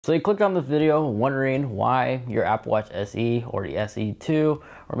So you clicked on this video wondering why your Apple Watch SE or the SE2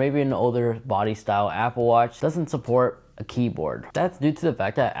 or maybe an older body style Apple Watch doesn't support a keyboard. That's due to the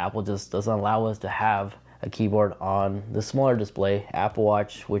fact that Apple just doesn't allow us to have a keyboard on the smaller display Apple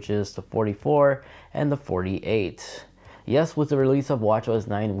Watch, which is the 44 and the 48. Yes, with the release of watchOS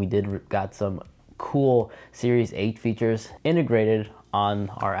 9, we got some cool Series 8 features integrated on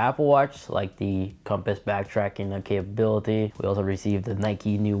our Apple Watch, like the compass backtracking capability. We also received the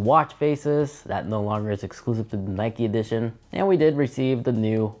Nike new watch faces that no longer is exclusive to the Nike edition. And we did receive the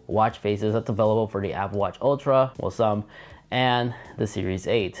new watch faces that's available for the Apple Watch Ultra, well some, and the Series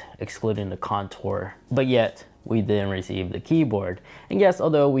 8, excluding the Contour. But yet, we didn't receive the keyboard. And yes,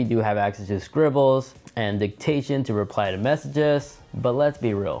 although we do have access to scribbles and dictation to reply to messages, but let's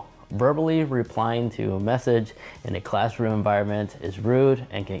be real. Verbally replying to a message in a classroom environment is rude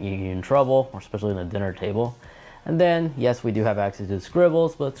and can get you in trouble, especially in a dinner table. And then, yes, we do have access to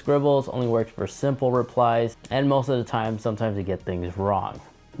scribbles, but scribbles only works for simple replies, and most of the time, sometimes you get things wrong.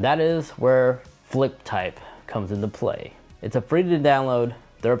 That is where FlipType comes into play. It's a free to download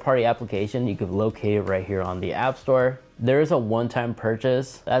third-party application. You can locate it right here on the App Store. There is a one-time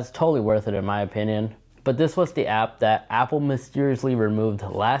purchase. That's totally worth it in my opinion. But this was the app that Apple mysteriously removed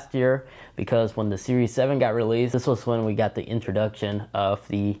last year because when the Series 7 got released, this was when we got the introduction of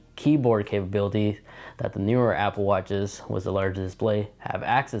the keyboard capabilities that the newer Apple Watches with the larger display have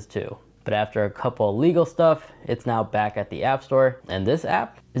access to. But after a couple of legal stuff, it's now back at the App Store. And this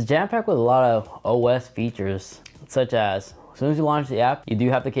app is jam-packed with a lot of OS features, such as soon as you launch the app, you do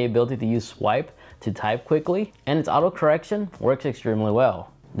have the capability to use swipe to type quickly, and its autocorrection works extremely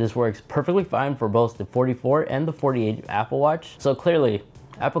well. This works perfectly fine for both the 44 and the 48 Apple Watch. So clearly,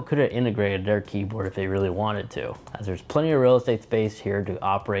 Apple could have integrated their keyboard if they really wanted to, as there's plenty of real estate space here to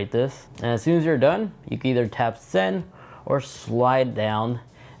operate this. And as soon as you're done, you can either tap send or slide down,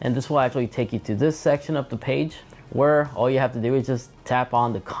 and this will actually take you to this section of the page where all you have to do is just tap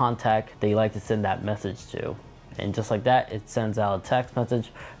on the contact that you like to send that message to. And just like that, it sends out a text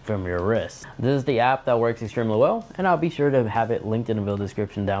message from your wrist. This is the app that works extremely well, and I'll be sure to have it linked in the video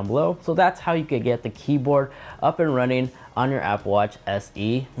description down below. So that's how you could get the keyboard up and running on your Apple Watch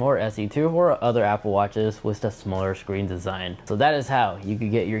SE or SE2 or other Apple Watches with a smaller screen design. So that is how you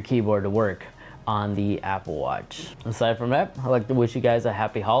could get your keyboard to work on the Apple Watch. Aside from that, I'd like to wish you guys a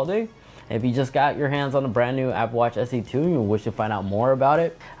happy holiday. If you just got your hands on a brand new Apple Watch SE2 and you wish to find out more about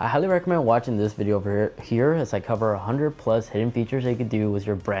it, I highly recommend watching this video over here as I cover 100 plus hidden features that you could do with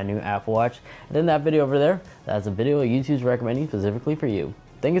your brand new Apple Watch. And then that video over there, that's a video YouTube's recommending specifically for you.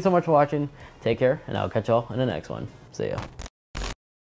 Thank you so much for watching. Take care, and I'll catch y'all in the next one. See ya.